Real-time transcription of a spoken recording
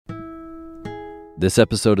This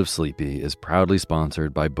episode of Sleepy is proudly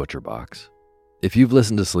sponsored by ButcherBox. If you've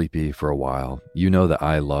listened to Sleepy for a while, you know that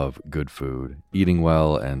I love good food, eating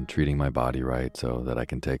well, and treating my body right so that I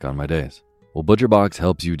can take on my days. Well, ButcherBox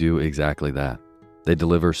helps you do exactly that. They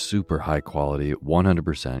deliver super high quality,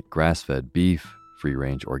 100% grass-fed beef,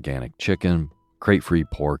 free-range organic chicken, crate-free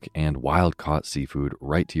pork, and wild-caught seafood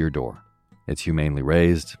right to your door. It's humanely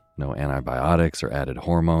raised, no antibiotics or added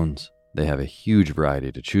hormones. They have a huge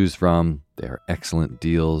variety to choose from. They are excellent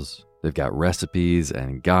deals. They've got recipes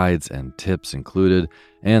and guides and tips included,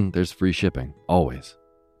 and there's free shipping, always.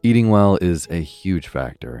 Eating well is a huge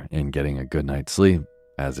factor in getting a good night's sleep,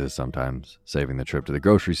 as is sometimes saving the trip to the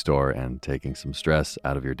grocery store and taking some stress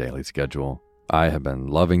out of your daily schedule. I have been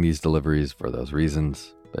loving these deliveries for those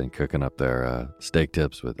reasons. Been cooking up their steak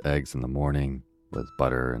tips with eggs in the morning with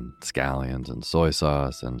butter and scallions and soy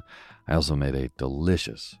sauce, and I also made a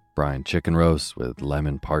delicious brine chicken roast with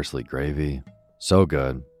lemon parsley gravy. So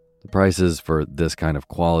good. The prices for this kind of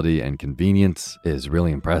quality and convenience is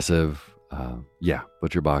really impressive.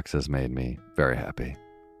 ButcherBox has made me very happy.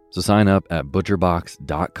 So sign up at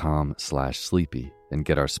butcherbox.com/sleepy and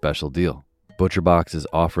get our special deal. ButcherBox is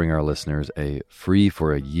offering our listeners a free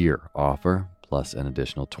for a year offer, plus an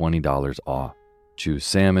additional $20 off. Choose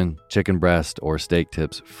salmon, chicken breast, or steak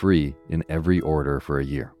tips free in every order for a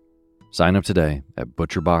year. Sign up today at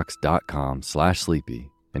butcherbox.com/sleepy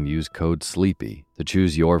and use code SLEEPY to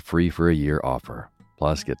choose your free for a year offer.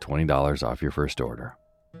 Plus, get $20 off your first order.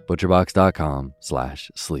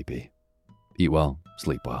 butcherbox.com/sleepy. Eat well,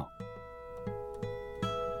 sleep well.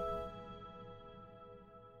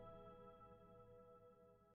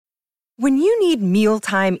 When you need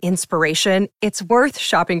mealtime inspiration, it's worth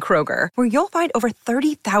shopping Kroger, where you'll find over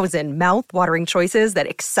 30,000 mouth-watering choices that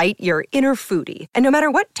excite your inner foodie. And no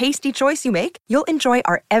matter what tasty choice you make, you'll enjoy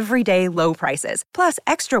our everyday low prices, plus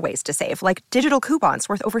extra ways to save, like digital coupons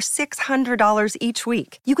worth over $600 each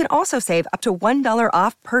week. You can also save up to $1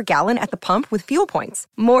 off per gallon at the pump with fuel points.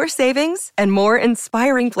 More savings and more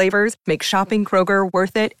inspiring flavors make shopping Kroger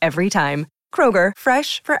worth it every time. Kroger,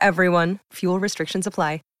 fresh for everyone. Fuel restrictions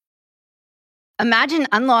apply. Imagine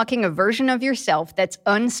unlocking a version of yourself that's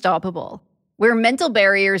unstoppable, where mental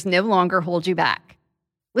barriers no longer hold you back.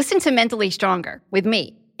 Listen to Mentally Stronger with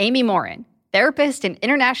me, Amy Morin, therapist and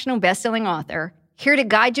international best-selling author, here to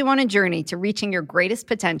guide you on a journey to reaching your greatest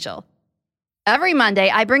potential. Every Monday,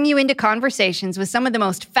 I bring you into conversations with some of the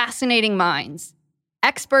most fascinating minds.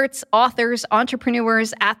 Experts, authors,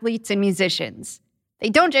 entrepreneurs, athletes, and musicians. They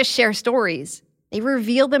don't just share stories. They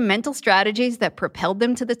reveal the mental strategies that propelled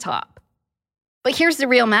them to the top. But here's the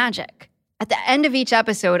real magic. At the end of each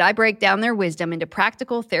episode, I break down their wisdom into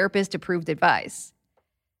practical therapist-approved advice.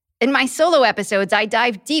 In my solo episodes, I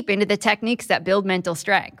dive deep into the techniques that build mental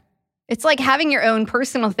strength. It's like having your own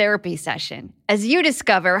personal therapy session as you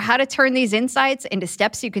discover how to turn these insights into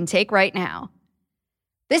steps you can take right now.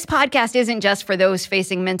 This podcast isn't just for those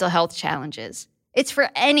facing mental health challenges. It's for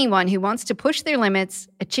anyone who wants to push their limits,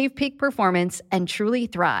 achieve peak performance, and truly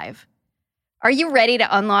thrive. Are you ready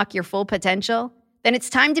to unlock your full potential? Then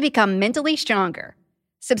it's time to become mentally stronger.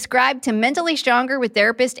 Subscribe to Mentally Stronger with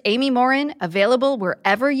therapist Amy Morin, available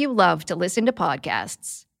wherever you love to listen to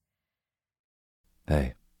podcasts.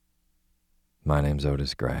 Hey, my name's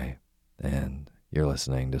Otis Gray, and you're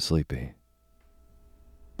listening to Sleepy.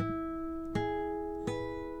 A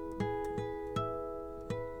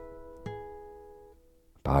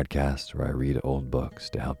podcast where I read old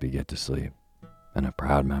books to help you get to sleep, and a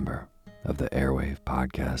proud member of the Airwave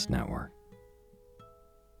Podcast Network.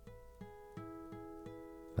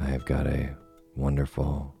 I have got a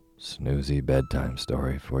wonderful, snoozy bedtime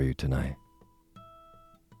story for you tonight.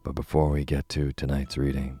 But before we get to tonight's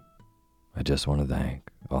reading, I just want to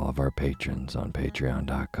thank all of our patrons on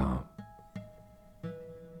patreon.com.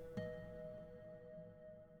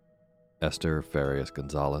 Esther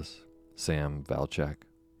Farias-Gonzalez, Sam Valchek,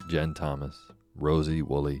 Jen Thomas, Rosie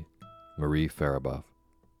Woolley, Marie Farabuff,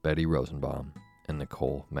 Betty Rosenbaum, and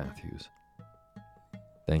Nicole Matthews.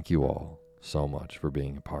 Thank you all so much for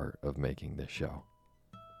being a part of making this show.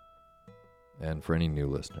 And for any new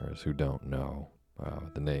listeners who don't know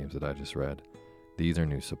the names that I just read, these are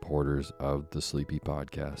new supporters of the Sleepy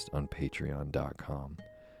Podcast on patreon.com,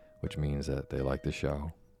 which means that they like the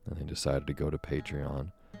show and they decided to go to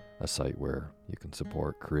Patreon, a site where you can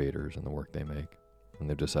support creators and the work they make. And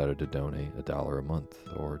they've decided to donate $1 a month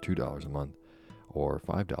or $2 a month or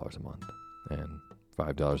 $5 a month. And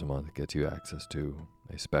 $5 a month gets you access to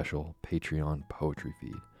a special Patreon poetry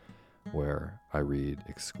feed where I read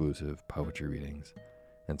exclusive poetry readings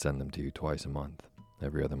and send them to you twice a month,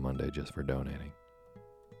 every other Monday, just for donating.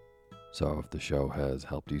 So if the show has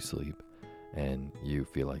helped you sleep and you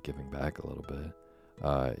feel like giving back a little bit,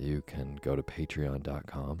 you can go to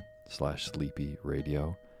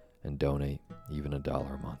patreon.com/sleepyradio and donate even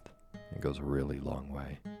 $1 a month. It goes a really long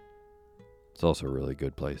way. It's also a really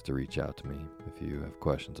good place to reach out to me if you have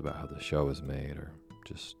questions about how the show is made or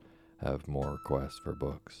just have more requests for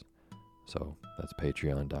books. So that's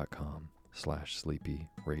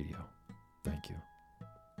patreon.com/sleepyradio. Thank you.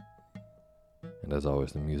 And as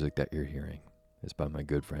always, the music that you're hearing is by my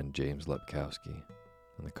good friend James Lepkowski,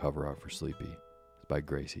 and the cover art for Sleepy is by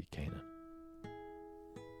Gracie Kanan.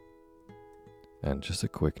 And just a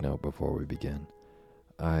quick note before we begin,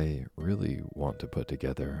 I really want to put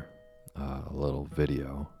together a little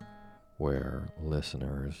video where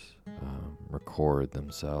listeners record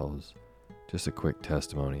themselves just a quick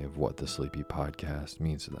testimony of what the Sleepy Podcast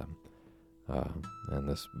means to them. And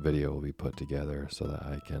this video will be put together so that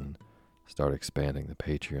I can start expanding the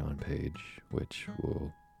Patreon page, which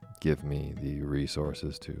will give me the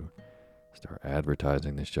resources to start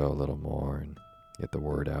advertising the show a little more and get the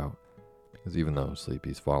word out. Because even though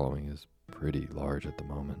Sleepy's following is pretty large at the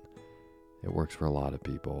moment, it works for a lot of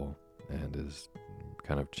people and has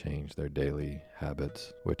kind of changed their daily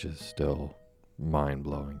habits, which is still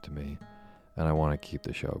mind-blowing to me. And I want to keep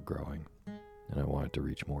the show growing, and I want it to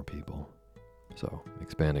reach more people. So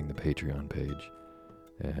expanding the Patreon page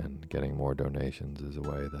and getting more donations is a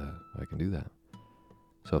way that I can do that.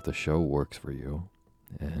 So if the show works for you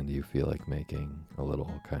and you feel like making a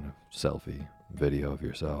little kind of selfie video of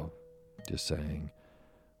yourself, just saying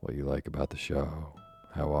what you like about the show,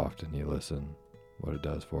 how often you listen, what it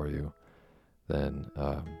does for you, then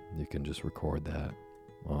you can just record that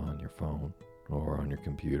on your phone or on your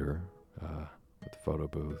computer with the photo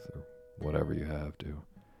booth or whatever you have to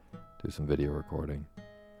do some video recording,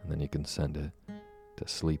 and then you can send it to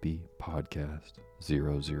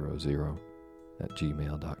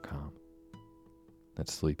sleepypodcast000@gmail.com.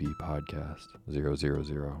 That's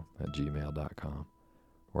sleepypodcast000@gmail.com,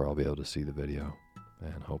 where I'll be able to see the video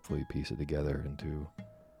and hopefully piece it together into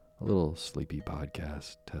a little Sleepy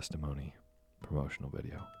Podcast testimony promotional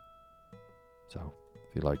video. So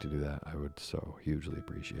if you'd like to do that, I would so hugely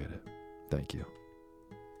appreciate it. Thank you.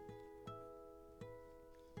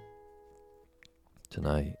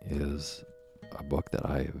 Tonight is a book that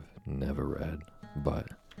I've never read, but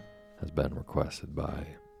has been requested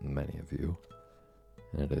by many of you,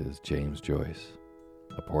 and it is James Joyce,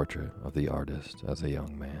 A Portrait of the Artist as a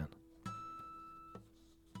Young Man.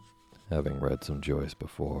 Having read some Joyce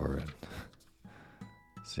before and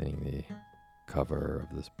seeing the cover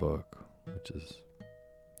of this book, which is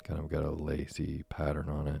kind of got a lacy pattern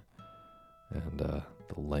on it, and the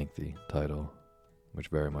lengthy title, which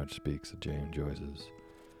very much speaks to James Joyce's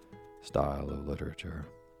style of literature,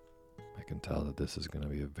 I can tell that this is going to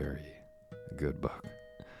be a very good book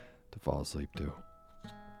to fall asleep to.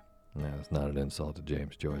 Now, it's not an insult to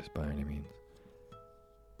James Joyce by any means.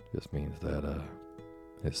 It just means that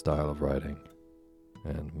his style of writing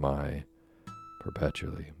and my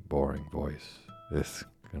perpetually boring voice is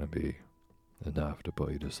going to be enough to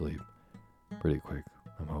put you to sleep pretty quick,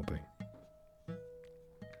 I'm hoping.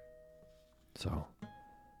 So,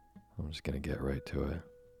 I'm just going to get right to it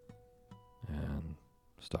and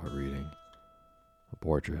start reading A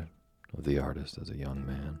Portrait of the Artist as a Young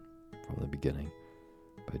Man from the Beginning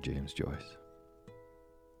by James Joyce.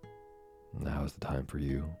 Now is the time for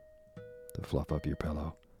you to fluff up your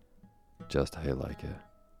pillow just how you like it.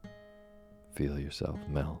 Feel yourself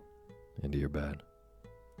melt into your bed.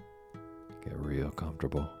 Get real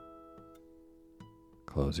comfortable.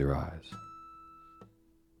 Close your eyes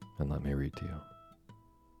and let me read to you.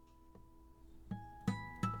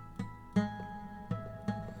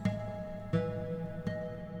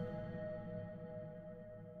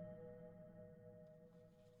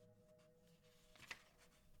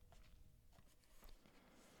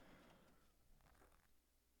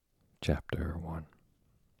 Chapter 1.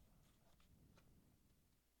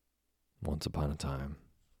 Once upon a time,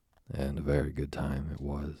 and a very good time it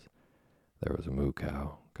was, there was a moo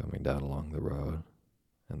cow coming down along the road,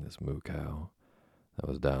 and this moo cow that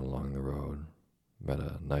was down along the road met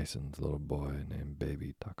a nicen's little boy named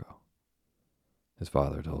Baby Tucko. His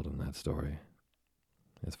father told him that story.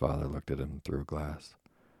 His father looked at him through a glass.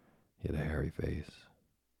 He had a hairy face.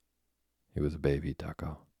 He was a baby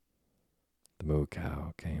Tucko. The moo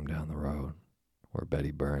cow came down the road where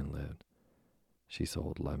Betty Byrne lived. She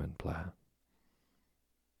sold lemon plat.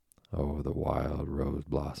 Oh, the wild rose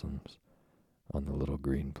blossoms on the little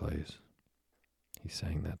green place. He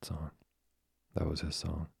sang that song. That was his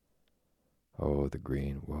song. Oh, the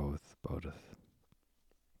green woth bodeth.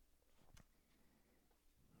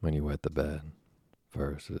 When you wet the bed,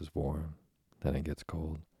 first it is warm, Then it gets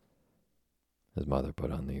cold. His mother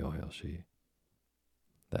put on the oil sheet.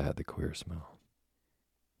 That had the queer smell.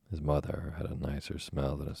 His mother had a nicer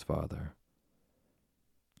smell than his father.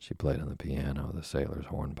 She played on the piano the sailor's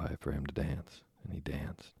hornpipe for him to dance, and he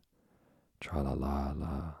danced.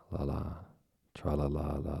 Tra-la-la-la-la-la,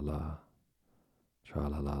 tra-la-la-la-la,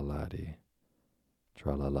 tra-la-la-la-dee,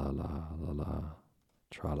 tra-la-la-la-la-la,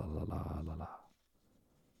 tra-la-la-la-la-la.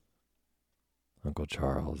 Uncle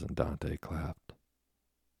Charles and Dante clapped.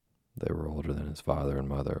 They were older than his father and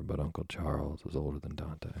mother, but Uncle Charles was older than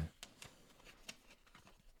Dante.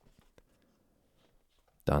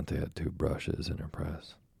 Dante had 2 brushes in her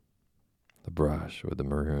press. The brush with the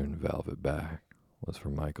maroon velvet back was for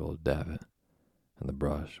Michael Davitt, and the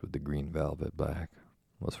brush with the green velvet back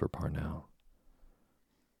was for Parnell.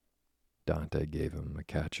 Dante gave him a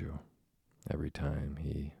cachu every time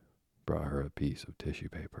he brought her a piece of tissue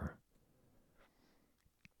paper.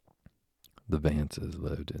 The Vances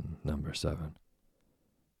lived in number 7.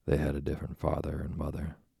 They had a different father and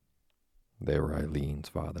mother. They were Eileen's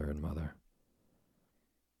father and mother.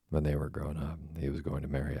 When they were grown up, he was going to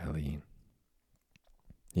marry Eileen.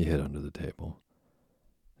 He hid under the table.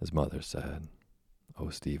 His mother said, "Oh,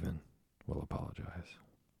 Stephen will apologize."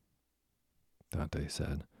 Dante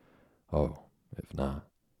said, "Oh, if not,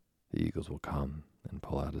 the eagles will come and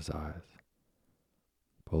pull out his eyes.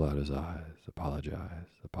 Pull out his eyes, apologize,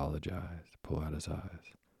 apologize, pull out his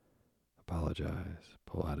eyes. Apologize,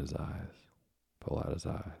 pull out his eyes, pull out his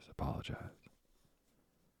eyes, apologize."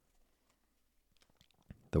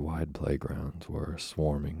 The wide playgrounds were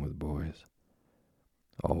swarming with boys.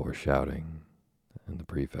 All were shouting, and the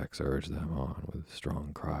prefects urged them on with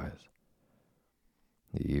strong cries.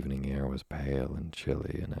 The evening air was pale and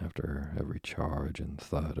chilly, and after every charge and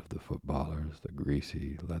thud of the footballers, the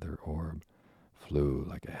greasy leather orb flew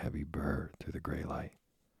like a heavy bird through the gray light.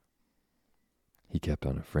 He kept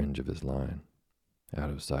on a fringe of his line, out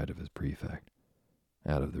of sight of his prefect,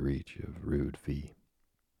 out of the reach of rude feet,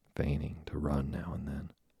 feigning to run now and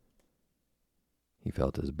then. He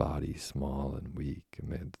felt his body small and weak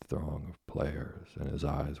amid the throng of players, and his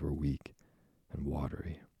eyes were weak and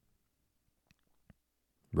watery.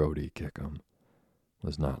 Rhodey Kickham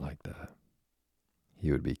was not like that.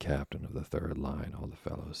 He would be captain of the 3rd line, all the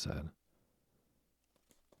fellows said.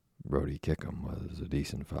 Rhodey Kickham was a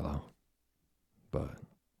decent fellow, but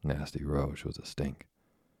Nasty Roche was a stink.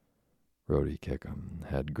 Rhodey Kickham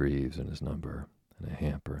had Greaves in his number and a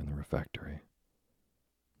hamper in the refectory.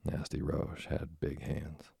 Nasty Roche had big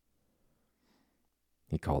hands.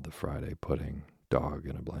 He called the Friday pudding dog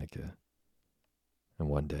in a blanket, and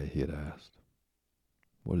one day he had asked,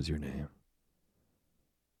 "What is your name?"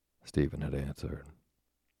 Stephen had answered,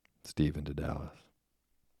 "Stephen to Dallas."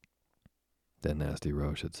 Then Nasty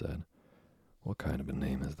Roche had said, "What kind of a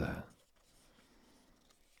name is that?"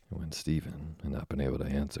 And when Stephen had not been able to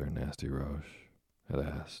answer, Nasty Roche had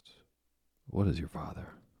asked, "What is your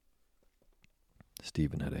father?"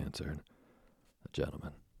 Stephen had answered, "A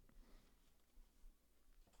gentleman."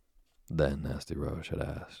 Then Nasty Roche had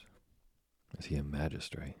asked, "Is he a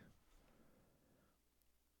magistrate?"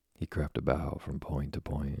 He crept about from point to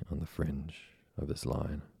point on the fringe of his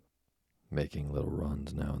line, making little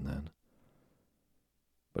runs now and then.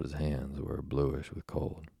 But his hands were bluish with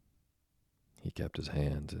cold. He kept his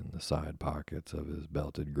hands in the side pockets of his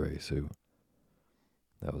belted gray suit.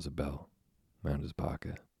 That was a belt round his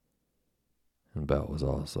pocket. And belt was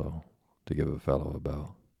also to give a fellow a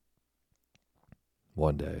belt.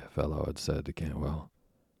 One day a fellow had said to Cantwell,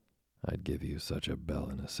 "I'd give you such a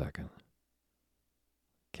belt in a second."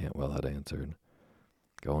 Cantwell had answered,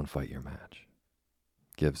 "Go and fight your match.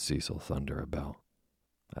 Give Cecil Thunder a belt.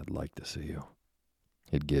 I'd like to see you.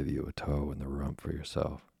 He'd give you a toe in the rump for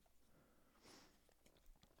yourself."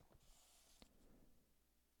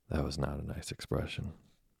 That was not a nice expression.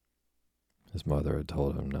 His mother had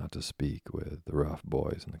told him not to speak with the rough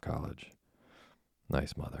boys in the college.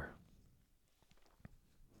 Nice mother.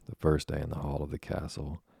 The first day in the hall of the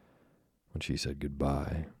castle, when she said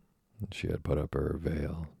goodbye, she had put up her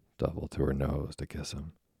veil double to her nose to kiss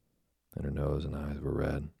him, and her nose and eyes were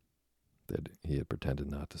red, that he had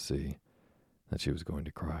pretended not to see, that she was going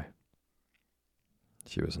to cry.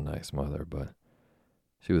 She was a nice mother, but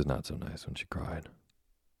she was not so nice when she cried.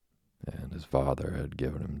 And his father had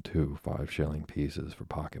given him 2 5-shilling pieces for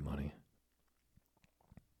pocket money.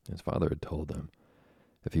 His father had told him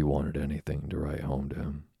if he wanted anything to write home to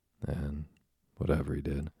him, and whatever he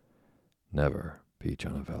did, never peach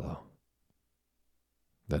on a fellow.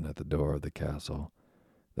 Then at the door of the castle,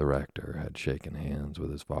 the rector had shaken hands with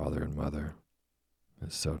his father and mother,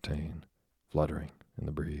 his soutane fluttering in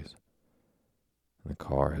the breeze, and the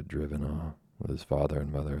car had driven off with his father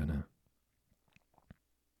and mother in it.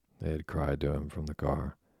 They had cried to him from the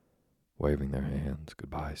car, waving their hands,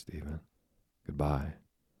 "Goodbye, Stephen. Goodbye.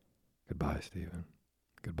 Goodbye, Stephen.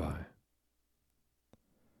 Goodbye."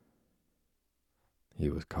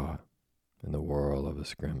 He was caught in the whirl of a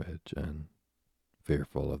scrimmage and,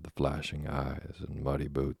 fearful of the flashing eyes and muddy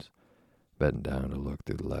boots, bent down to look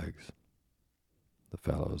through the legs. The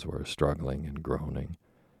fellows were struggling and groaning,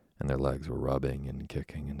 and their legs were rubbing and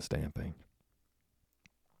kicking and stamping.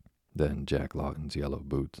 Then Jack Lawton's yellow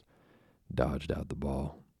boots dodged out the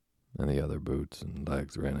ball, and the other boots and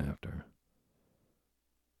legs ran after.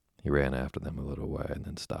 He ran after them a little way and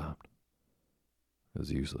then stopped. It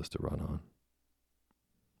was useless to run on.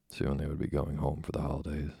 Soon they would be going home for the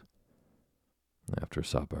holidays. After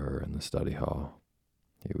supper in the study hall,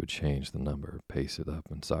 he would change the number pasted up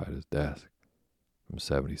inside his desk from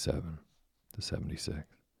 77 to 76.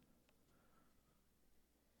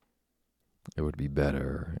 It would be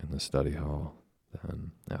better in the study hall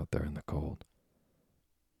than out there in the cold.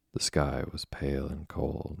 The sky was pale and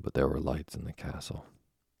cold, but there were lights in the castle.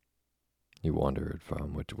 He wondered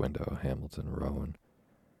from which window Hamilton Rowan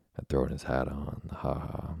had thrown his hat on the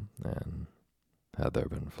ha-ha, and had there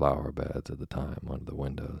been flower beds at the time under the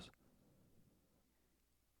windows.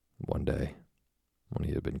 One day, when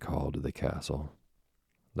he had been called to the castle,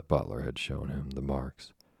 the butler had shown him the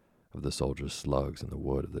marks of the soldiers' slugs in the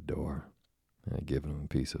wood of the door, and had given him a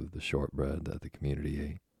piece of the shortbread that the community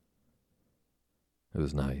ate. It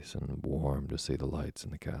was nice and warm to see the lights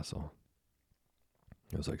in the castle.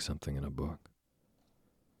 It was like something in a book.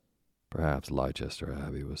 Perhaps Leicester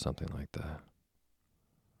Abbey was something like that.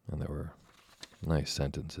 And there were nice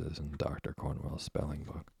sentences in Dr. Cornwell's spelling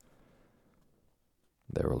book.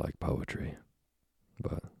 They were like poetry,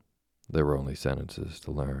 but there were only sentences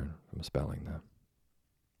to learn from spelling them.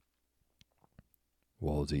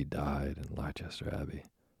 Wolsey died in Leicester Abbey,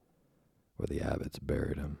 where the abbots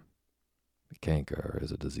buried him. The canker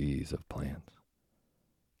is a disease of plants,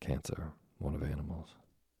 cancer one of animals.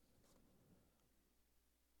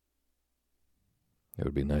 It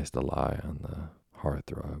would be nice to lie on the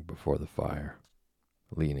hearthrug before the fire,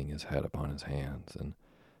 leaning his head upon his hands, and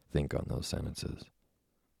think on those sentences.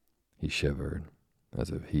 He shivered, as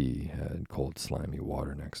if he had cold slimy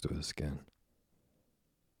water next to his skin.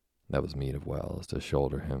 That was Meade of Wells to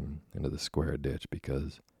shoulder him into the square ditch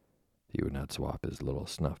because he would not swap his little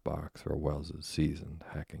snuff box for Wells's seasoned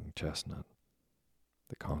hacking chestnut,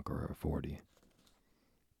 the Conqueror of 40.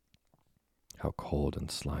 How cold and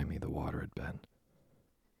slimy the water had been.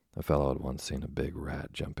 A fellow had once seen a big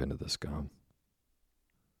rat jump into the scum.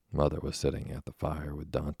 Mother was sitting at the fire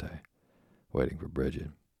with Dante, waiting for Bridget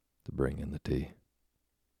to bring in the tea.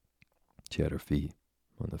 She had her feet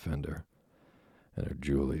on the fender, and her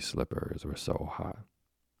Julie slippers were so hot,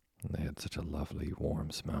 and they had such a lovely,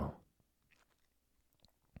 warm smell.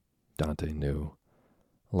 Dante knew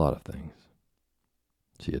a lot of things.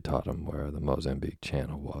 She had taught him where the Mozambique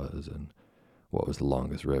Channel was, and what was the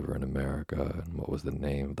longest river in America, and what was the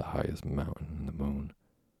name of the highest mountain in the moon.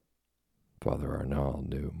 Father Arnauld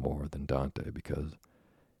knew more than Dante because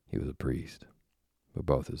he was a priest, but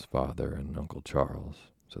both his father and Uncle Charles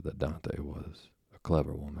said that Dante was a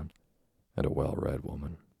clever woman and a well-read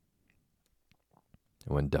woman.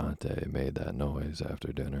 And when Dante made that noise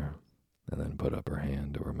after dinner and then put up her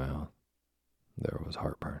hand to her mouth, there was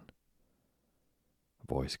heartburn. A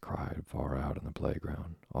voice cried far out in the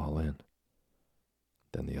playground, "All in."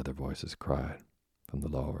 Then the other voices cried from the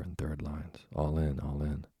lower and third lines, "All in, all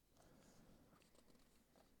in."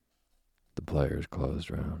 The players closed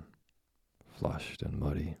round, flushed and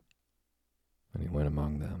muddy, and he went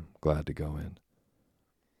among them, glad to go in.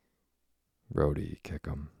 Rhodey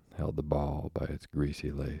Kickham held the ball by its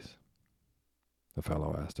greasy lace. The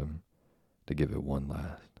fellow asked him to give it one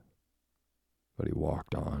last, but he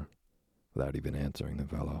walked on without even answering the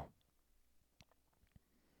fellow.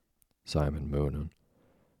 Simon Moonan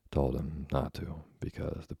told him not to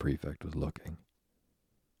because the prefect was looking.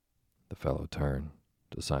 The fellow turned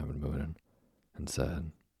to Simon Moonan and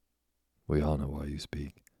said, "We all know why you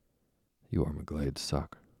speak. You are McGlade's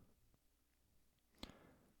suck."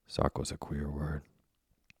 Suck was a queer word.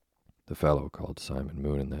 The fellow called Simon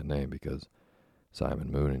Moonan that name because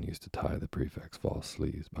Simon Moonan used to tie the prefect's false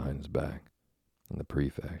sleeves behind his back, and the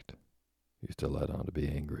prefect used to let on to be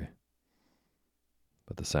angry.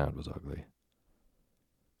 But the sound was ugly.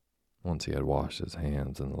 Once he had washed his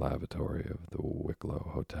hands in the lavatory of the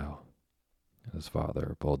Wicklow Hotel, and his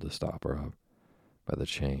father pulled the stopper up by the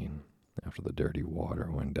chain after the dirty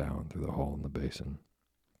water went down through the hole in the basin.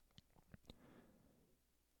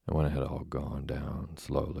 And when it had all gone down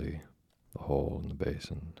slowly The hole in the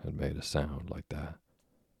basin had made a sound like that.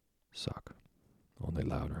 Suck, only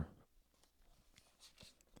louder.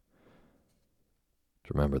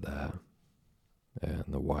 To remember that, and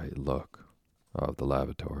the white look of the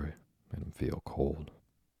lavatory made him feel cold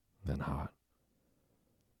and hot.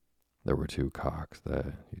 There were 2 cocks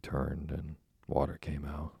that he turned and water came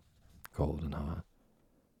out, cold and hot.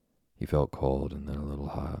 He felt cold and then a little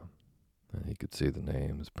hot, and he could see the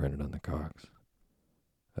names printed on the cocks.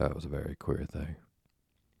 That was a very queer thing.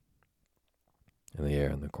 And the air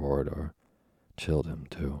in the corridor chilled him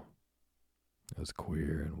too. It was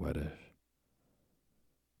queer and wettish.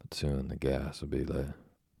 But soon the gas would be lit,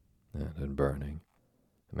 and in burning,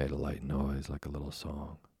 it made a light noise like a little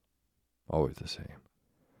song, always the same.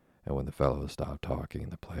 And when the fellows stopped talking in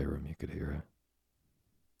the playroom, you could hear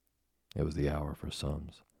it. It was the hour for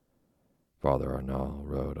sums. Father Arnall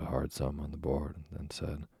wrote a hard sum on the board and then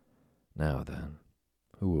said, "Now then,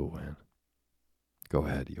 who will win? Go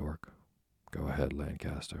ahead, York. Go ahead,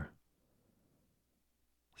 Lancaster."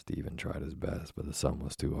 Stephen tried his best, but the sum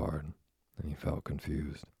was too hard, and he felt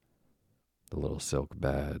confused. The little silk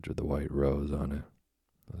badge with the white rose on it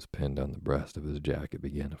that was pinned on the breast of his jacket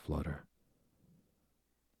began to flutter.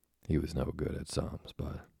 He was no good at sums,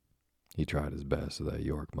 but he tried his best so that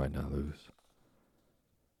York might not lose.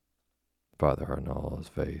 Father Arnall's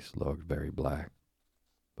face looked very black,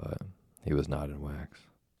 but he was not in wax.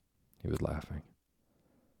 He was laughing.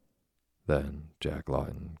 Then Jack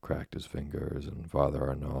Lawton cracked his fingers, and Father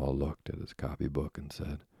Arnall looked at his copybook and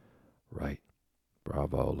said, "Right.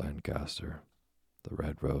 Bravo, Lancaster. The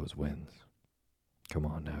red rose wins. Come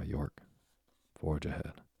on now, York. Forge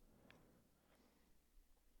ahead."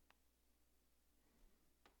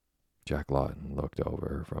 Jack Lawton looked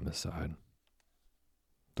over from his side.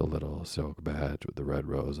 The little silk badge with the red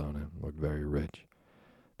rose on it looked very rich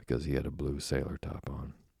because he had a blue sailor top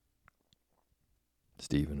on.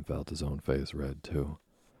 Stephen felt his own face red too,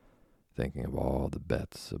 thinking of all the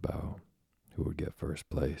bets about who would get first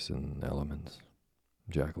place in elements,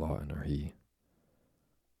 Jack Lawton or he.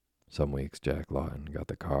 Some weeks Jack Lawton got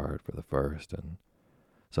the card for the first, and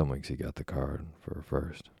some weeks he got the card for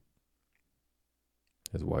first.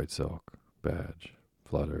 His white silk badge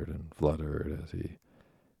fluttered and fluttered as he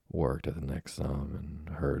worked at the next sum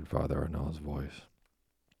and heard Father Arnall's voice.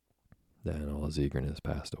 Then all his eagerness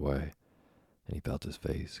passed away, and he felt his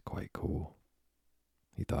face quite cool.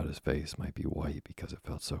 He thought his face might be white because it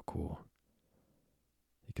felt so cool.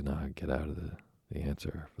 He could not get out of the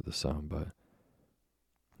answer for the sum, but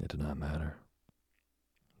it did not matter.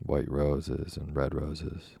 White roses and red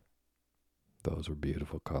roses, those were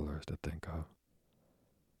beautiful colors to think of.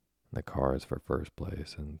 And the cards for first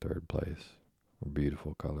place and third place were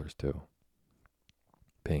beautiful colors too.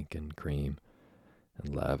 Pink and cream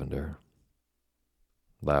and lavender.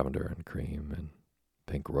 Lavender and cream and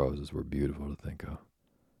pink roses were beautiful to think of.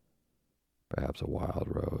 Perhaps a wild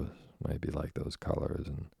rose might be like those colors,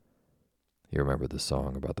 and he remembered the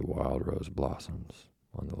song about the wild rose blossoms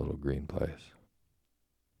on the little green place.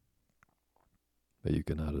 But you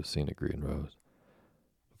could not have seen a green rose.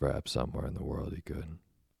 Perhaps somewhere in the world he could.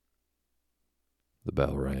 The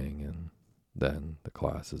bell rang, and then the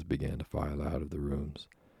classes began to file out of the rooms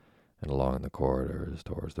and along the corridors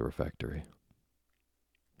towards the refectory.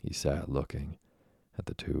 He sat looking at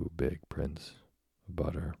the 2 big prints of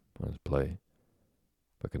butter on his plate,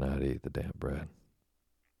 but could not eat the damp bread.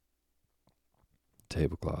 The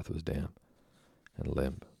tablecloth was damp and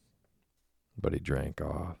limp, but he drank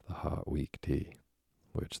off the hot, weak tea,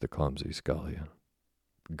 which the clumsy scullion,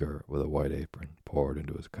 girt with a white apron, poured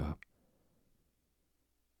into his cup.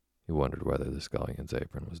 He wondered whether the scullion's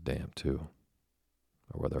apron was damp too,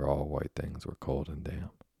 or whether all white things were cold and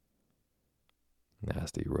damp.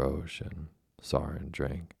 Nasty Roche and Sarin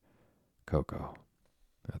drank cocoa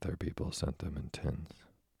that their people sent them in tins.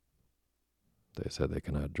 They said they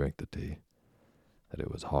could not drink the tea, that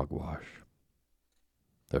it was hogwash.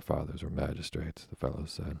 Their fathers were magistrates, the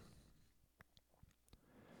fellows said.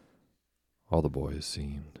 All the boys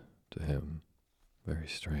seemed, to him, very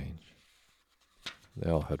strange. They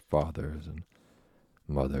all had fathers and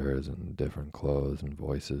mothers and different clothes and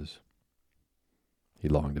voices. He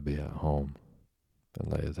longed to be at home and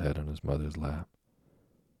lay his head on his mother's lap,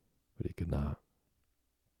 but he could not.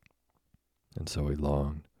 And so he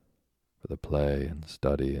longed for the play and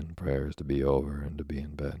study and prayers to be over and to be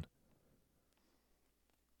in bed.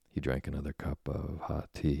 He drank another cup of hot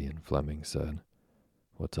tea, and Fleming said,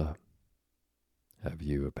 "What's up? Have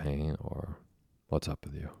you a pain, or what's up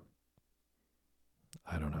with you?"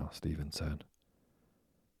 "I don't know," Stephen said.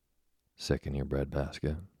 "Sick in your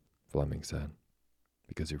breadbasket," Fleming said,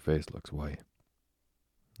 "because your face looks white."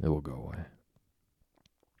 It will go away.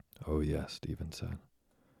 Oh, yes, Stephen said.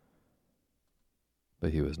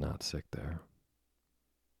 But he was not sick there.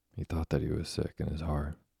 He thought that he was sick in his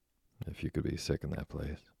heart, if you could be sick in that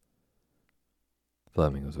place.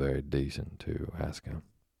 Fleming was very decent to ask him.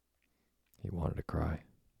 He wanted to cry.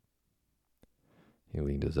 He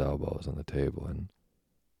leaned his elbows on the table and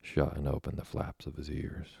shut and opened the flaps of his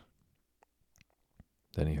ears.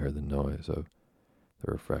 Then he heard the noise of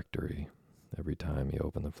the refectory every time he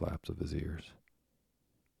opened the flaps of his ears.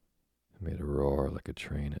 It made a roar like a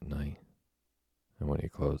train at night, and when he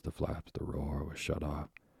closed the flaps, the roar was shut off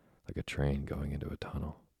like a train going into a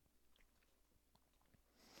tunnel.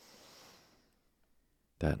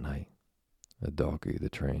 That night, at Dalkey, the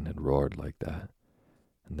train had roared like that,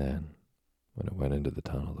 and then, when it went into the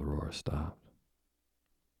tunnel, the roar stopped.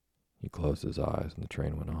 He closed his eyes and the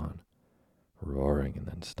train went on, roaring and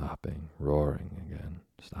then stopping, roaring again,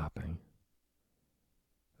 stopping.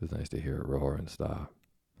 It was nice to hear it roar and stop,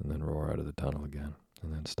 and then roar out of the tunnel again,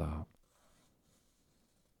 and then stop.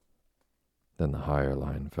 Then the higher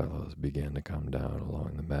line fellows began to come down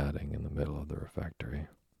along the matting in the middle of the refectory.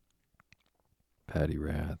 Paddy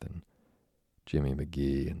Rath and Jimmy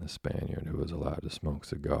McGee and the Spaniard who was allowed to smoke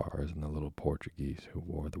cigars and the little Portuguese who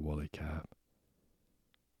wore the woolly cap.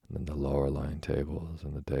 And then the lower line tables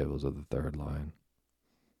and the tables of the third line.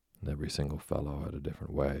 And every single fellow had a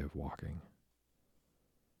different way of walking.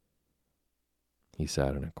 He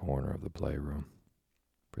sat in a corner of the playroom,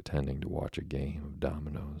 pretending to watch a game of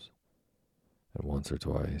dominoes, and once or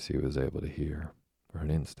twice he was able to hear, for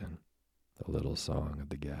an instant, the little song of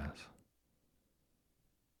the gas.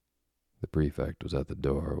 The prefect was at the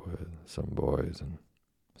door with some boys, and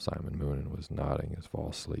Simon Moonan was nodding his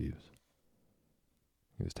false sleeves.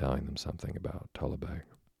 He was telling them something about Tullabeg.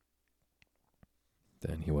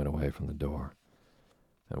 Then he went away from the door,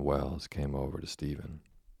 and Wells came over to Stephen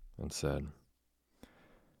and said,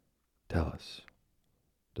 "Tell us,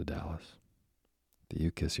 Dallas, do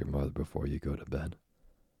you kiss your mother before you go to bed?"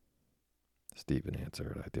 Stephen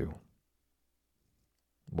answered, "I do."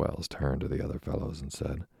 Wells turned to the other fellows and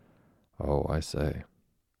said, "Oh, I say,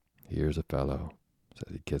 here's a fellow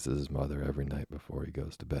says he kisses his mother every night before he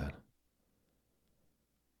goes to bed."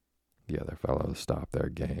 The other fellows stopped their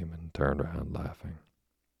game and turned around laughing.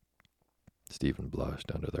 Stephen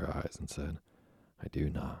blushed under their eyes and said, "I do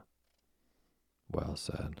not." Wells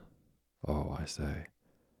said, "Oh, I say,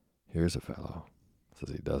 here's a fellow says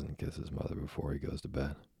he doesn't kiss his mother before he goes to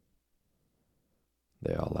bed."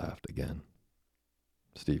 They all laughed again.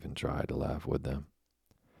 Stephen tried to laugh with them.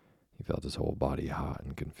 He felt his whole body hot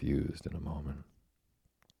and confused in a moment.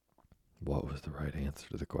 What was the right answer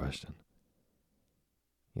to the question?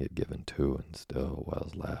 He had given two, and still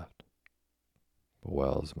Wells laughed. But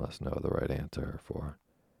Wells must know the right answer, for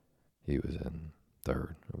he was in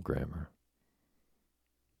third of grammar.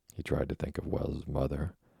 He tried to think of Wells's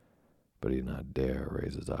mother, but he did not dare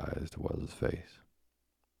raise his eyes to Wells's face.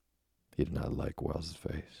 He did not like Wells's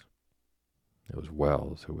face. It was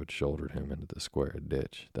Wells who had shouldered him into the square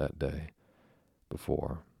ditch that day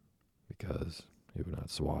before, because he would not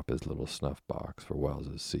swap his little snuff box for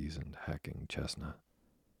Wells's seasoned hacking chestnut,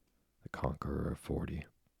 the conqueror of 40.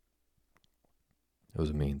 It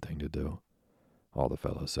was a mean thing to do. All the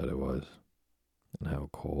fellows said it was, and how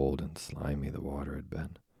cold and slimy the water had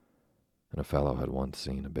been. And a fellow had once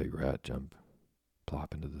seen a big rat jump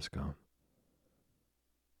plop into the scum.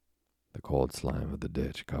 The cold slime of the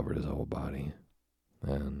ditch covered his whole body,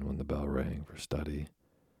 and when the bell rang for study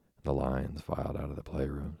and the lions filed out of the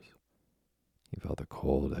playrooms, he felt the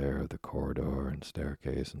cold air of the corridor and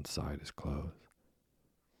staircase inside his clothes.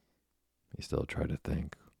 He still tried to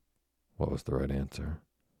think, what was the right answer?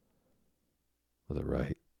 Was it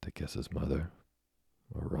right to kiss his mother,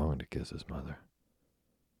 or wrong to kiss his mother?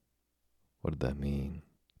 What did that mean,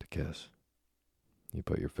 to kiss? You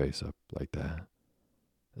put your face up like that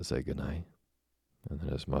to say goodnight, and then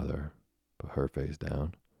his mother put her face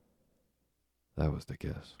down. That was the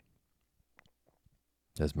kiss.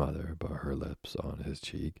 His mother put her lips on his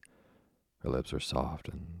cheek. Her lips were soft,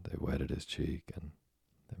 and they wetted his cheek, and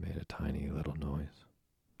they made a tiny little noise.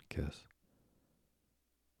 Kiss.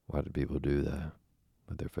 Why did people do that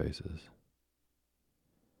with their faces?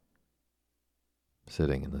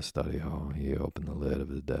 Sitting in the study hall, he opened the lid of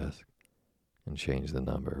his desk and changed the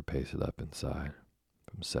number pasted up inside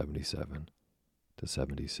from 77 to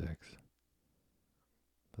 76.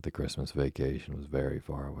 But the Christmas vacation was very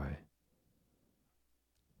far away.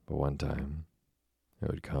 But one time, it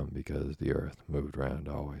would come because the earth moved round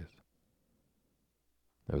always.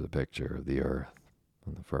 There was a picture of the earth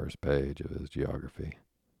on the first page of his geography,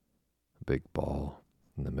 a big ball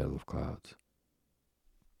in the middle of clouds.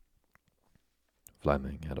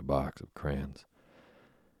 Fleming had a box of crayons,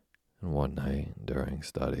 and one night during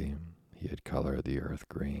study, he had colored the earth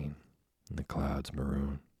green and the clouds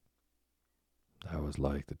maroon. That was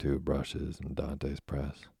like the two brushes in Dante's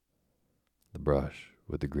press. The brush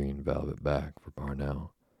with the green velvet back for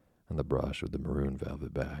Parnell, and the brush with the maroon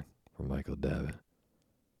velvet back for Michael Davitt.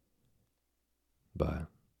 But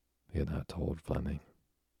he had not told Fleming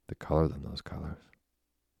to color them those colors.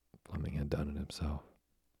 Fleming had done it himself.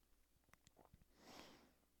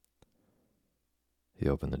 He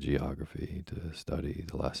opened the geography to study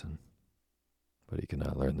the lesson, but he could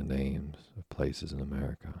not learn the names of places in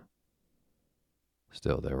America.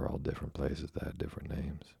 Still, they were all different places that had different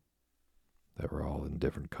names. They were all in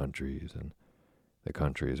different countries, and the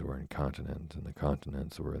countries were in continents, and the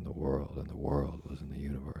continents were in the world, and the world was in the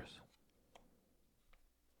universe.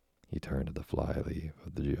 He turned to the flyleaf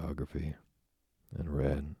of the geography and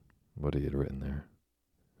read what he had written there,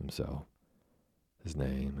 himself, his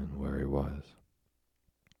name, and where he was.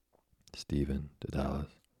 Stephen Dedalus,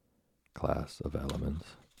 class of elements,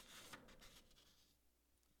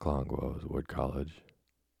 Clongowes Wood College,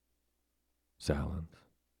 Salins,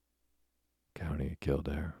 County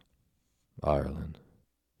Kildare, Ireland,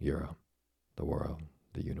 Europe, the world,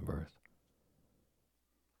 the universe.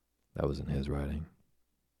 That was in his writing.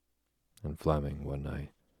 And Fleming, one night,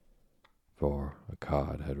 for a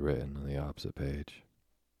cod had written on the opposite page,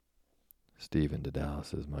 Stephen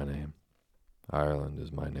Dedalus is my name. Ireland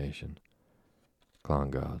is my nation.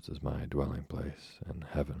 Clongowes is my dwelling place, and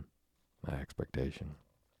heaven my expectation.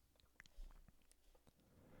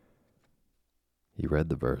 He read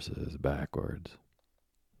the verses backwards,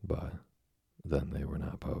 but then they were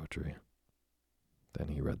not poetry. Then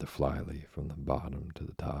he read the flyleaf from the bottom to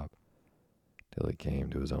the top, till he came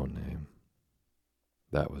to his own name.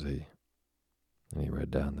 That was he. And he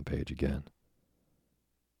read down the page again.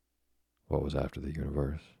 What was after the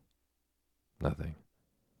universe? Nothing.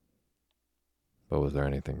 But was there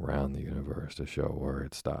anything round the universe to show where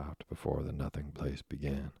it stopped before the nothing place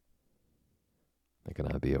began? There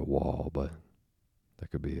could not be a wall, but there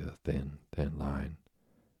could be a thin, thin line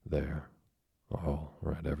there, all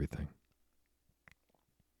around everything.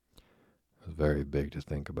 It was very big to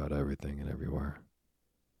think about everything and everywhere.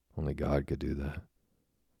 Only God could do that.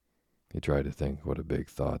 He tried to think what a big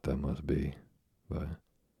thought that must be, but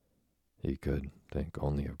he could think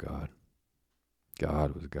only of God.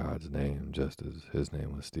 God was God's name, just as his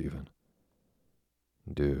name was Stephen.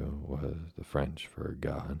 Dieu was the French for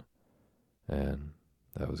God, and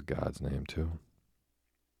that was God's name too.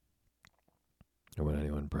 And when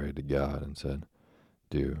anyone prayed to God and said,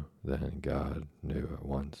 Dieu, then God knew at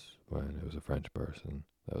once when it was a French person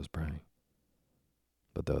that was praying.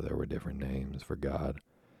 But though there were different names for God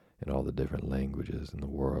in all the different languages in the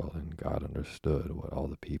world, and God understood what all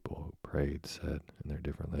the people who prayed said in their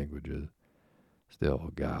different languages,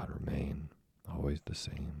 still God remained always the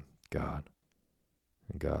same God,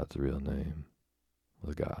 and God's real name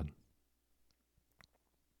was God.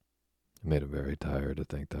 It made him very tired to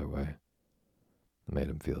think that way. It made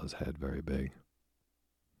him feel his head very big.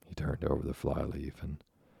 He turned over the flyleaf and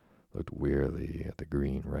looked wearily at the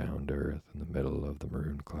green round earth in the middle of the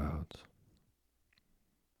maroon clouds.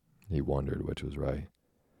 He wondered which was right,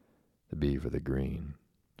 to be for the green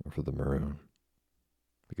or for the maroon,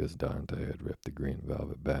 because Dante had ripped the green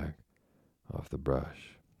velvet back off the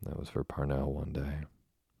brush that was for Parnell one day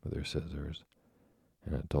with her scissors,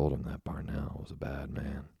 and had told him that Parnell was a bad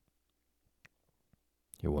man.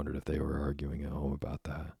 He wondered if they were arguing at home about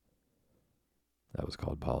that. That was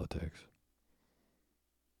called politics.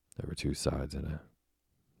 There were two sides in it.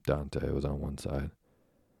 Dante was on one side,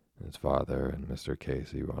 and his father and Mr.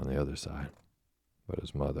 Casey were on the other side, but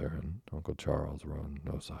his mother and Uncle Charles were on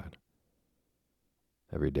no side.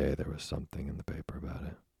 Every day there was something in the paper about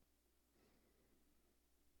it.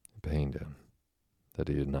 It pained him that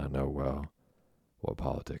he did not know well what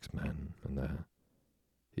politics meant, and that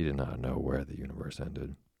he did not know where the universe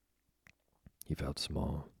ended. He felt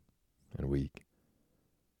small and weak.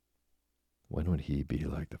 When would he be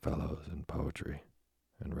like the fellows in poetry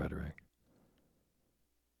and rhetoric?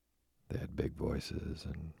 They had big voices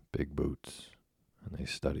and big boots, and they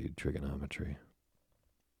studied trigonometry.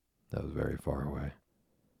 That was very far away.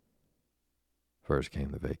 First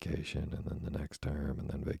came the vacation, and then the next term, and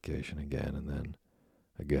then vacation again, and then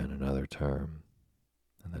again another term,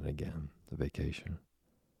 and then again the vacation.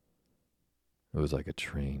 It was like a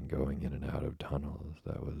train going in and out of tunnels.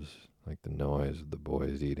 That was like the noise of the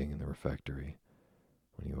boys eating in the refectory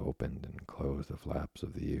when you opened and closed the flaps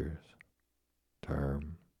of the ears.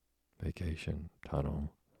 Term, vacation,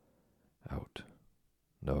 tunnel, out,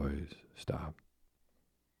 noise, stop.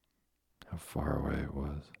 how far away it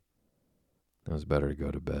was. It was better to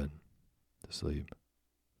go to bed, to sleep.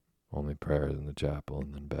 Only prayers in the chapel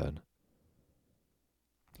and then bed.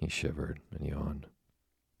 He shivered and yawned.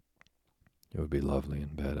 It would be lovely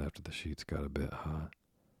in bed after the sheets got a bit hot.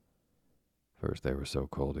 First they were so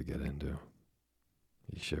cold to get into.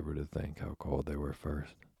 He shivered to think how cold they were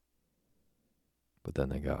first. But then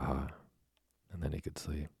they got hot, and then he could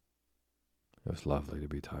sleep. It was lovely to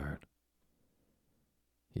be tired.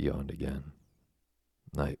 He yawned again.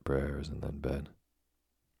 Night prayers and then bed.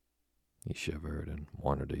 He shivered and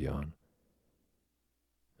wanted to yawn.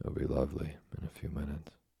 It would be lovely in a few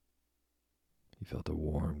minutes. He felt a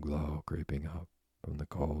warm glow creeping up from the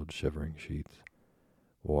cold, shivering sheets,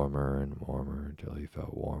 warmer and warmer until he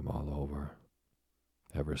felt warm all over,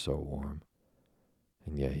 ever so warm,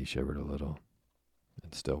 and yet he shivered a little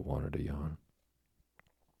and still wanted to yawn.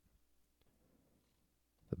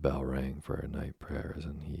 The bell rang for night prayers,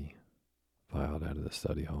 and he filed out of the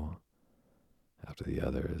study hall after the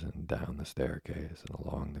others and down the staircase and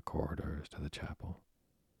along the corridors to the chapel.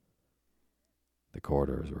 The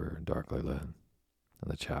corridors were darkly lit,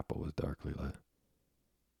 and the chapel was darkly lit.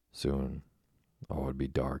 Soon, all would be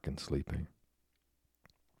dark and sleeping.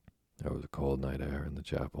 There was a cold night air in the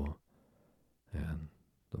chapel, and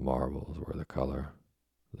the marbles were the color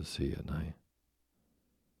of the sea at night.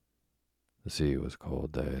 The sea was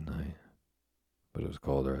cold day and night, but it was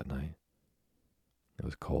colder at night. It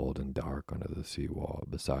was cold and dark under the sea wall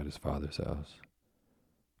beside his father's house.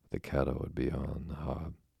 The kettle would be on the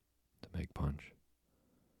hob to make punch.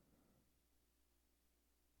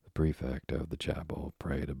 The prefect of the chapel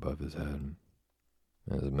prayed above his head,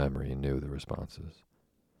 and his memory knew the responses.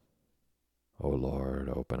 O Lord,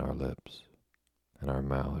 open our lips, and our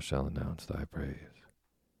mouths shall announce thy praise.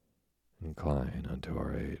 Incline unto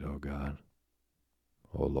our aid, O God.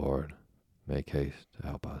 O Lord, make haste to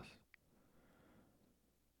help us.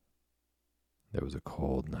 There was a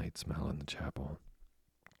cold night smell in the chapel,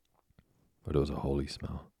 but it was a holy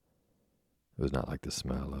smell. It was not like the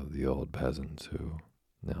smell of the old peasants who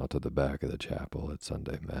knelt at the back of the chapel at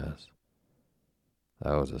Sunday Mass.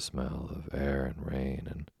 That was a smell of air and rain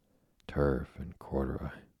and turf and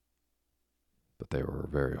corduroy. But they were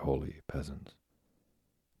very holy peasants.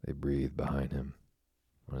 They breathed behind him,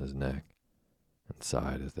 on his neck, and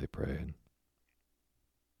sighed as they prayed.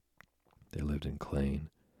 They lived in Clane,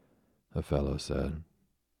 a fellow said.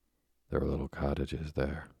 There were little cottages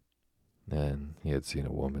there, and he had seen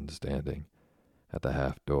a woman standing at the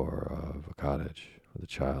half door of a cottage with a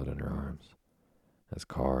child in her arms, as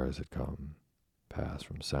cars had come past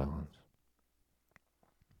from Salins.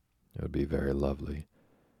 It would be very lovely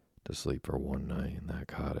to sleep for one night in that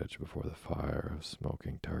cottage before the fire of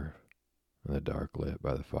smoking turf, in the dark lit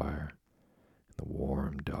by the fire, in the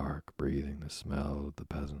warm dark breathing the smell of the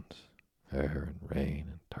peasants, air and rain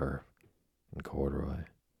and turf and corduroy.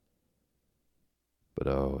 But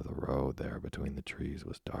oh, the road there between the trees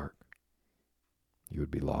was dark. You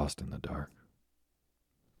would be lost in the dark.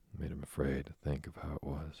 It made him afraid to think of how it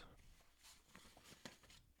was.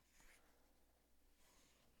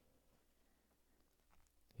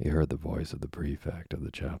 He heard the voice of the prefect of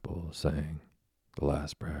the chapel saying the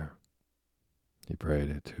last prayer. He prayed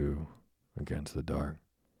it too, against the dark,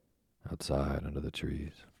 outside under the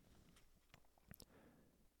trees.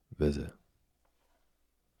 Visit,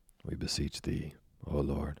 we beseech thee, O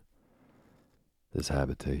Lord, this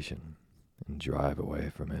habitation, and drive away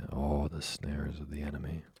from it all the snares of the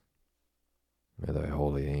enemy. May thy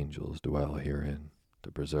holy angels dwell herein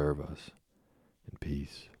to preserve us in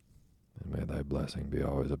peace, and may thy blessing be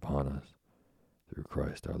always upon us, through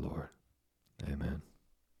Christ our Lord. Amen.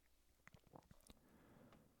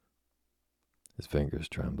 His fingers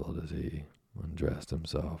trembled as he undressed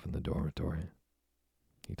himself in the dormitory.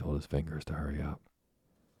 He told his fingers to hurry up.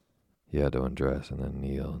 He had to undress and then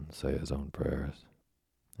kneel and say his own prayers,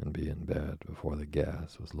 and be in bed before the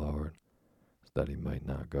gas was lowered, so that he might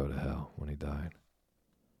not go to hell when he died.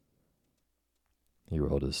 He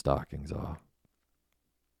rolled his stockings off,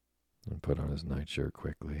 and put on his nightshirt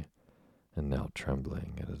quickly, and knelt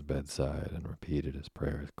trembling at his bedside and repeated his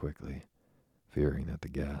prayers quickly, fearing that the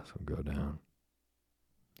gas would go down.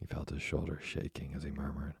 He felt his shoulders shaking as he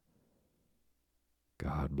murmured,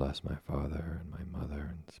 God bless my father and my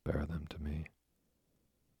mother and spare them to me.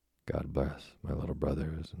 God bless my little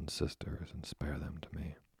brothers and sisters and spare them to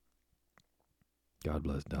me. God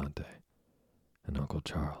bless Dante and Uncle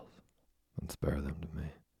Charles and spare them to me.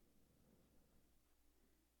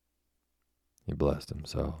 He blessed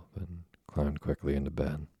himself and climbed quickly into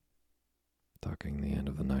bed, tucking the end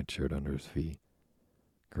of the nightshirt under his feet,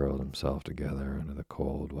 curled himself together under the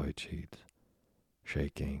cold white sheets,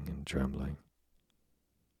 shaking and trembling.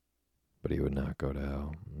 But he would not go to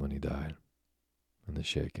hell when he died, and the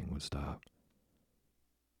shaking would stop.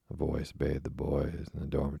 A voice bade the boys in the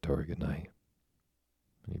dormitory good night,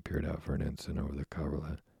 and he peered out for an instant over the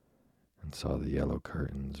coverlet and saw the yellow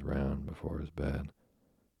curtains round before his bed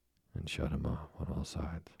and shut him off on all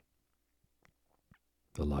sides.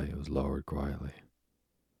 The light was lowered quietly.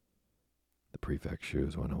 The prefect's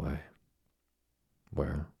shoes went away.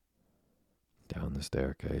 Where? Down the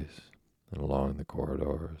staircase and along the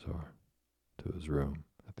corridors or to his room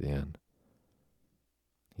at the end.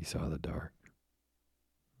 He saw the dark.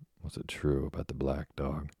 Was it true about the black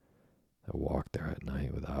dog that walked there at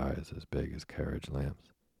night with eyes as big as carriage lamps?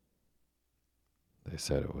 They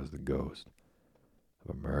said it was the ghost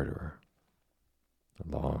of a murderer. A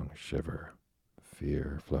long shiver of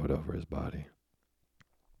fear flowed over his body.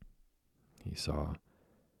 He saw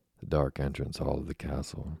the dark entrance hall of the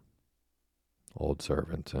castle. Old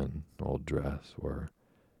servants in old dress were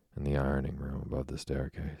in the ironing room above the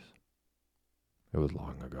staircase. It was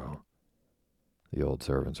long ago. The old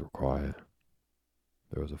servants were quiet.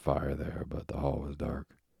 There was a fire there, but the hall was dark.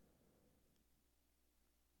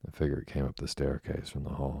 A figure came up the staircase from the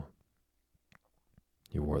hall.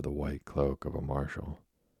 He wore the white cloak of a marshal.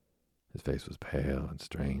 His face was pale and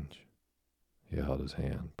strange. He held his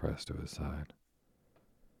hand pressed to his side.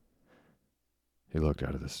 He looked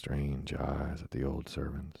out of the strange eyes at the old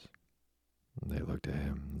servants. They looked at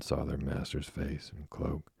him and saw their master's face and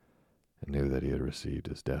cloak and knew that he had received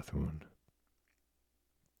his death wound.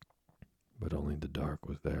 But only the dark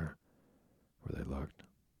was there where they looked.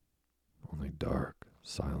 Only dark,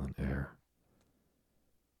 silent air.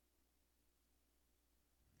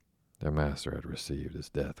 Their master had received his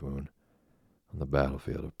death wound on the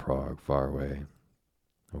battlefield of Prague, far away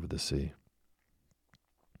over the sea.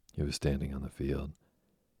 He was standing on the field.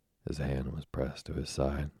 His hand was pressed to his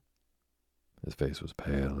side. His face was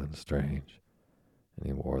pale and strange, and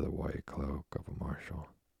he wore the white cloak of a marshal.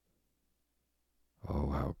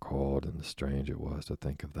 Oh, how cold and strange it was to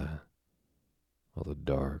think of that. All the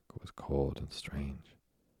dark was cold and strange.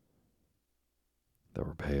 There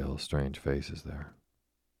were pale, strange faces there,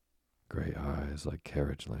 gray eyes like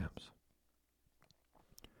carriage lamps.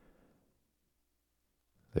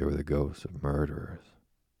 They were the ghosts of murderers,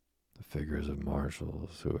 the figures of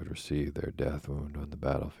marshals who had received their death wound on the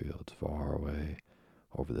battlefields far away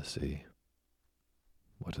over the sea.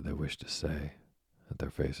 What did they wish to say, that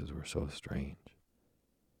their faces were so strange?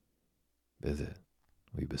 Visit,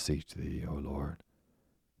 we beseech thee, O Lord,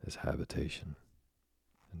 this habitation,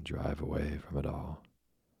 and drive away from it all.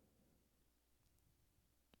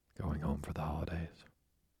 Going home for the holidays.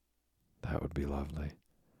 That would be lovely.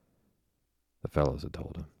 The fellows had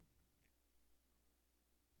told him.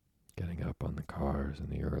 Getting up on the cars in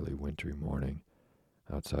the early wintry morning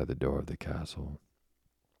outside the door of the castle,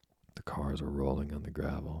 the cars were rolling on the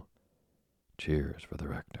gravel. Cheers for the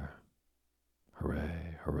rector.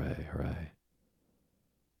 Hooray, hooray, hooray.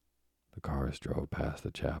 The cars drove past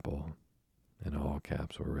the chapel, and all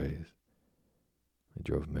caps were raised. They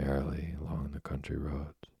drove merrily along the country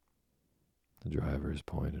roads. The drivers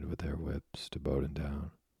pointed with their whips to Bowden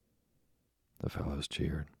Down. The fellows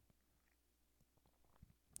cheered.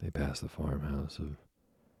 They passed the farmhouse of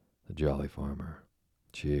the Jolly Farmer,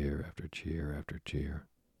 cheer after cheer after cheer.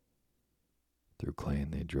 Through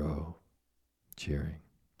Clane they drove, cheering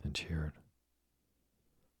and cheered.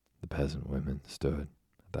 The peasant women stood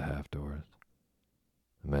at the half-doors.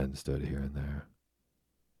 The men stood here and there.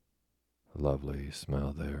 A lovely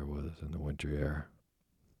smell there was in the wintry air,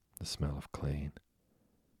 the smell of Clane,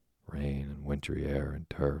 rain and wintry air and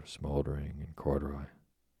turf smoldering in corduroy.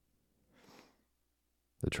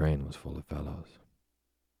 The train was full of fellows,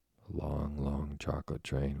 a long, long chocolate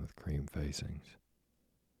train with cream facings.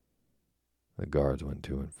 The guards went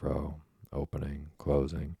to and fro, opening,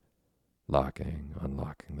 closing, locking,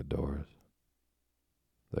 unlocking the doors.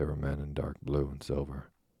 They were men in dark blue and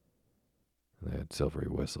silver, and they had silvery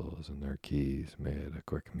whistles, and their keys made a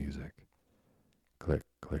quick music. Click,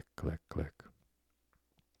 click, click, click.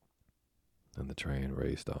 And the train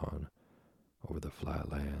raced on over the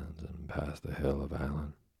flat lands and past the hill of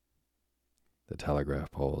Allen. The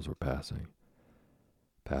telegraph poles were passing.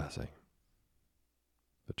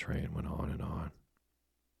 The train went on and on.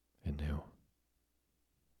 It knew.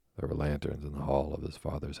 There were lanterns in the hall of his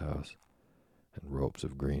father's house, and ropes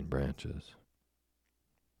of green branches.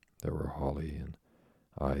 There were holly and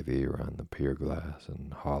ivy around the pier glass,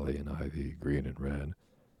 and holly and ivy, green and red,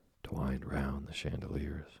 twined round the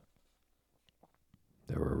chandeliers.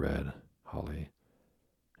 There were red holly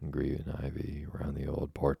and green ivy round the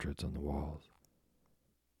old portraits on the walls.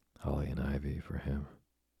 Holly and ivy for him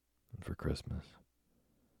and for Christmas.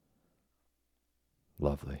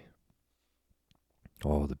 Lovely.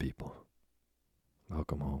 All the people.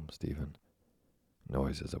 Welcome home, Stephen.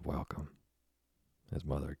 Noises of welcome. His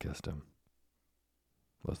mother kissed him.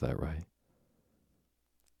 Was that right?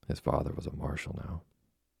 His father was a marshal now,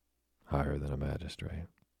 higher than a magistrate.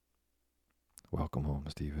 Welcome home,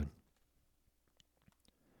 Stephen.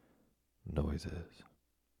 Noises.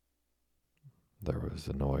 There was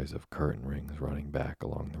the noise of curtain rings running back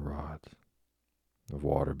along the rods, of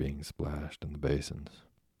water being splashed in the basins.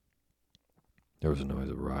 There was a noise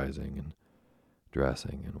of rising and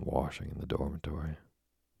dressing and washing in the dormitory,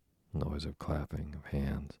 noise of clapping of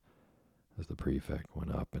hands as the prefect went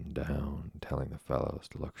up and down, telling the fellows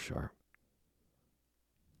to look sharp.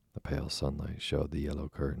 The pale sunlight showed the yellow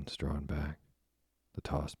curtains drawn back, the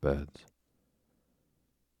tossed beds.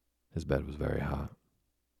 His bed was very hot,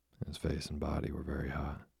 and his face and body were very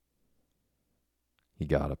hot. He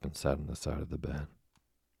got up and sat on the side of the bed.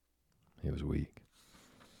 He was weak.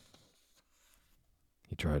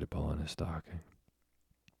 He tried to pull on his stocking.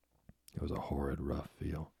 It was a horrid, rough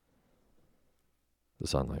feel. The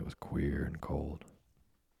sunlight was queer and cold.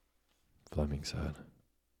 Fleming said,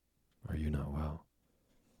 "Are you not well?"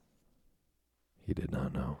 He did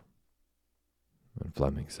not know. And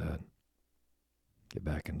Fleming said, "Get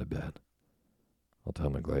back into bed. I'll tell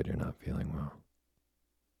McGlade you're not feeling well."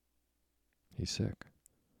 "He's sick."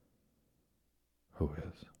 "Who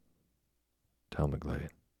is?" "Tell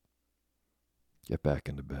McGlade. Get back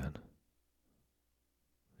into bed."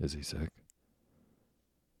 "Is he sick?"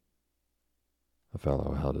 A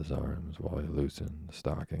fellow held his arms while he loosened the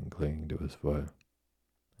stocking clinging to his foot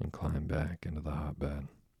and climbed back into the hot bed.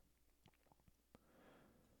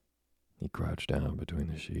 He crouched down between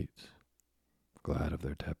the sheets, glad of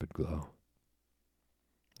their tepid glow.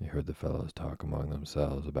 He heard the fellows talk among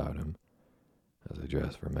themselves about him as they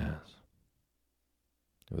dressed for Mass.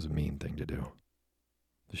 It was a mean thing to do,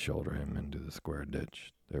 to shoulder him into the square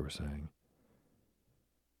ditch, they were saying.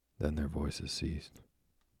 Then their voices ceased.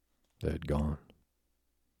 They had gone.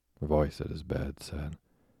 A voice at his bed said,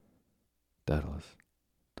 "Daedalus,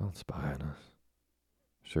 don't spy on us.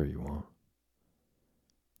 Sure you won't."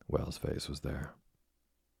 Wells' face was there.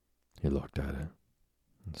 He looked at it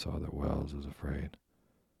and saw that Wells was afraid.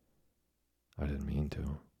 "I didn't mean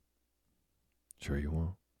to. Sure you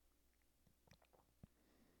won't?"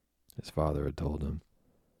 His father had told him,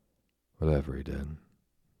 whatever he did,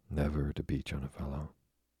 never to peach on a fellow.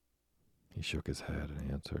 He shook his head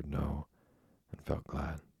and answered no, and felt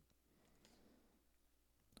glad.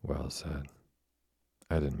 Wells said,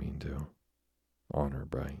 "I didn't mean to. Honor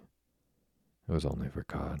bright. It was only for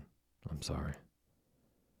Cod. I'm sorry."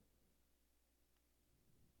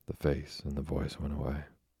 The face and the voice went away.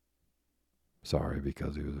 Sorry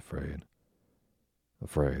because he was afraid.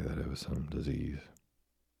 Afraid that it was some disease.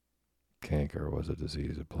 Canker was a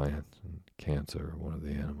disease of plants, and cancer one of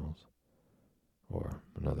the animals. Or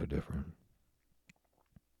another different.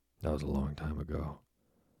 That was a long time ago.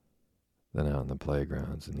 Then out in the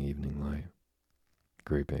playgrounds in the evening light,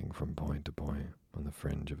 creeping from point to point on the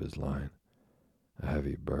fringe of his line, a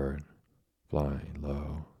heavy bird flying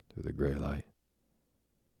low through the gray light.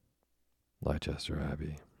 Leicester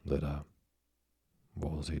Abbey lit up.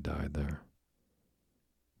 Wolsey died there.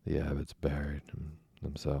 The abbots buried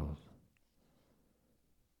themselves.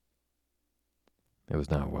 It was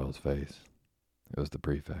not Wells' face. It was the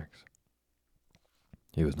prefect's.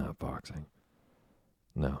 He was not foxing.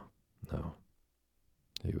 No.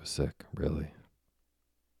 He was sick, really.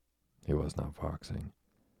 He was not foxing.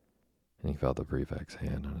 And he felt the prefect's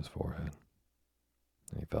hand on his forehead.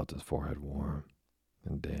 And he felt his forehead warm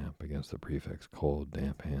and damp against the prefect's cold,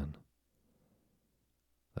 damp hand.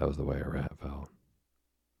 That was the way a rat felt.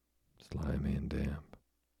 Slimy and damp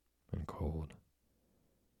and cold.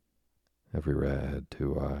 Every rat had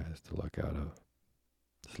two eyes to look out of.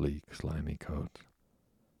 Sleek, slimy coats.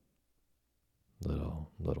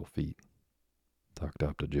 Little feet, tucked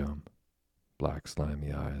up to jump. Black,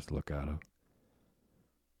 slimy eyes to look out of.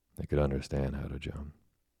 They could understand how to jump.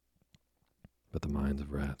 But the minds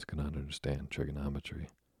of rats could not understand trigonometry.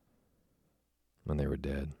 When they were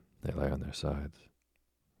dead, they lay on their sides.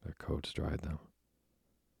 Their coats dried them.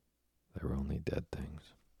 They were only dead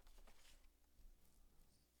things.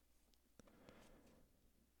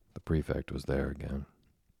 The prefect was there again,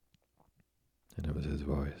 and it was his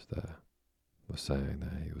voice that was saying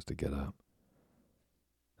that he was to get up.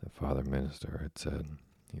 That Father Minister had said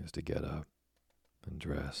he was to get up and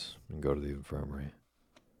dress and go to the infirmary.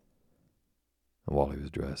 And while he was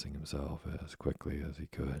dressing himself as quickly as he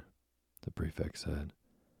could, the prefect said,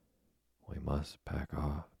 We must pack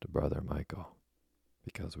off to Brother Michael,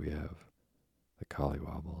 because we have the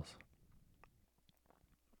collywobbles.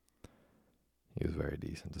 He was very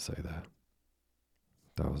decent to say that.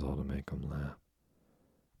 That was all to make him laugh.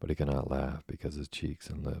 But he could not laugh because his cheeks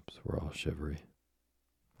and lips were all shivery.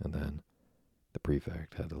 And then the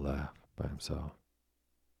prefect had to laugh by himself.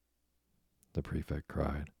 The prefect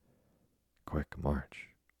cried, "Quick, march,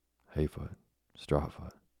 Hayfoot,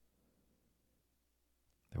 Strawfoot."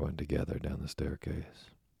 They went together down the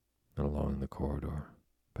staircase and along the corridor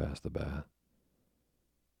past the bath.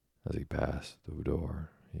 As he passed the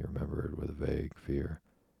door, he remembered with a vague fear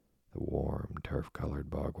the warm, turf-colored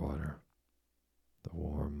bog water, the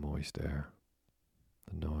warm, moist air,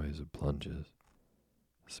 the noise of plunges,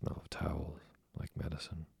 the smell of towels like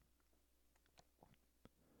medicine.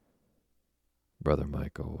 Brother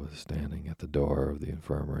Michael was standing at the door of the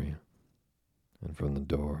infirmary, and from the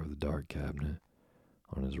door of the dark cabinet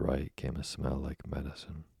on his right came a smell like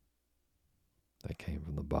medicine that came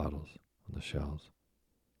from the bottles on the shelves.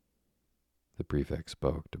 The prefect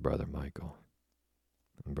spoke to Brother Michael,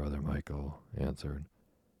 and Brother Michael answered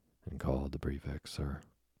and called the prefect sir.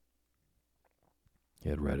 He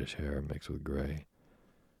had reddish hair mixed with gray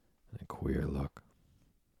and a queer look.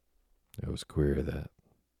 It was queer that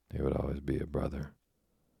he would always be a brother.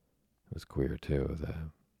 It was queer, too,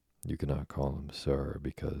 that you could not call him sir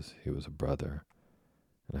because he was a brother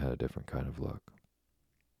and had a different kind of look.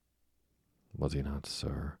 Was he not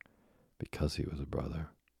sir because he was a brother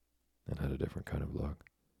and had a different kind of look?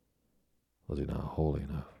 Was he not holy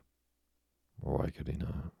enough? Or why could he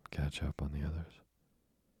not catch up on the others?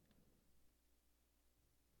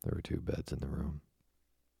 There were 2 beds in the room,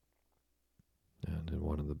 and in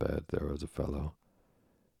one of the beds there was a fellow,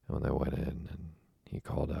 and when they went in and he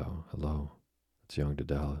called out, "Hello, it's young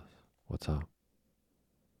Daedalus. What's up?"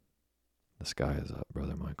 "The sky is up,"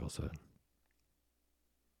 Brother Michael said.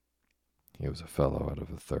 He was a fellow out of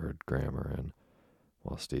the 3rd grammar, and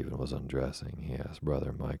while Stephen was undressing, he asked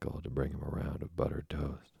Brother Michael to bring him a round of buttered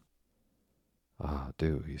toast. "Ah,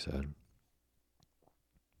 do," he said.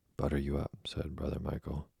 "Butter you up," said Brother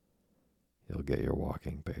Michael. "You'll get your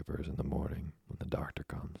walking papers in the morning when the doctor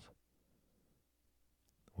comes."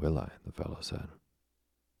 "Will I?" the fellow said.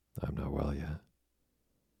 "I'm not well yet."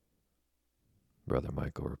 Brother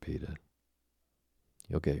Michael repeated,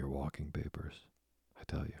 "You'll get your walking papers, I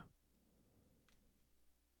tell you."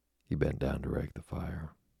 He bent down to rake the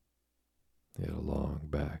fire. He had a long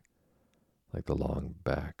back, like the long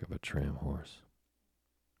back of a tram horse.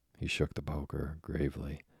 He shook the poker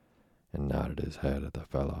gravely and nodded his head at the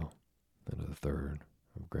fellow and to the 3rd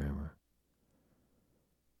of grammar.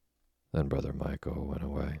 Then Brother Michael went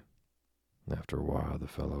away. After a while, the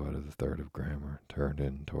fellow out of the 3rd of grammar turned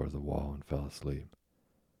in toward the wall and fell asleep.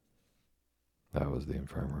 That was the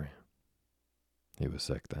infirmary. He was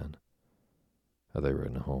sick then. Had they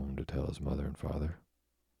written home to tell his mother and father?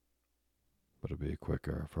 But it'd be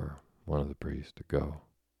quicker for one of the priests to go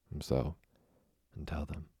himself and tell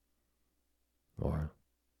them. Or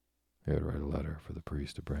he would write a letter for the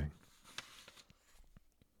priest to bring.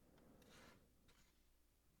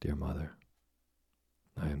 "Dear Mother,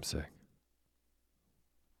 I am sick.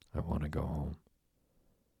 I want to go home.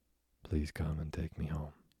 Please come and take me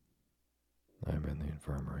home. I am in the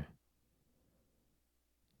infirmary.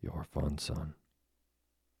 Your fond son,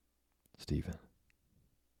 Stephen."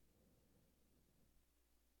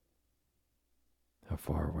 How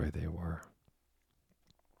far away they were.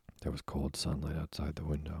 There was cold sunlight outside the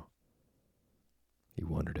window. He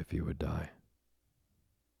wondered if he would die.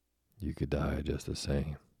 You could die just the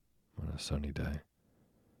same on a sunny day.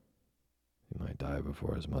 He might die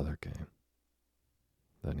before his mother came.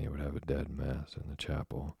 Then he would have a dead mass in the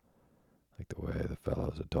chapel, like the way the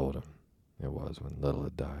fellows had told him it was when Little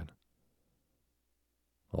had died.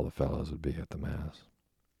 All the fellows would be at the mass,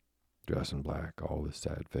 dressed in black, all with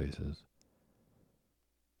sad faces.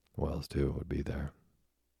 Wells, too, would be there,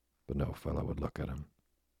 but no fellow would look at him.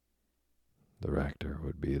 The rector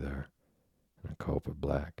would be there in a coat of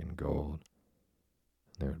black and gold,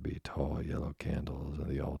 and there would be tall yellow candles at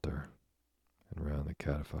the altar and round the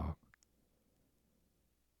catafalque.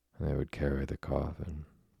 And they would carry the coffin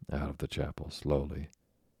out of the chapel slowly,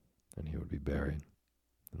 and he would be buried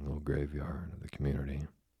in the little graveyard of the community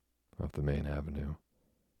off the main avenue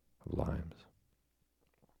of limes.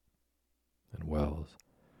 And Wells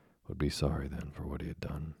would be sorry then for what he had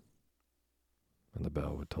done, and the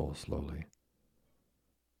bell would toll slowly.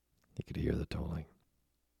 He could hear the tolling.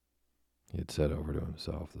 He had said over to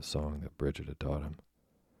himself the song that Bridget had taught him.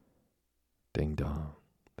 "Ding dong,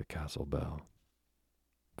 the castle bell.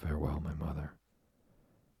 Farewell, my mother.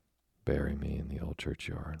 Bury me in the old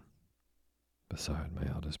churchyard. beside my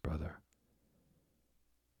eldest brother.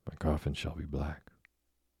 My coffin shall be black,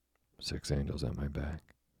 6 angels at my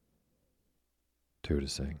back, 2 to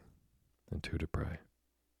sing, and 2 to pray,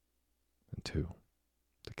 and 2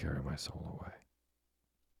 to carry my soul away.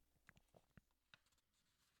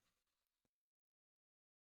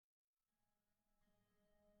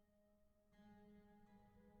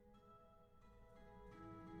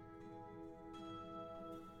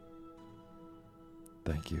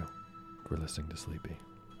 Thank you for listening to Sleepy.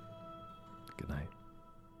 Good night.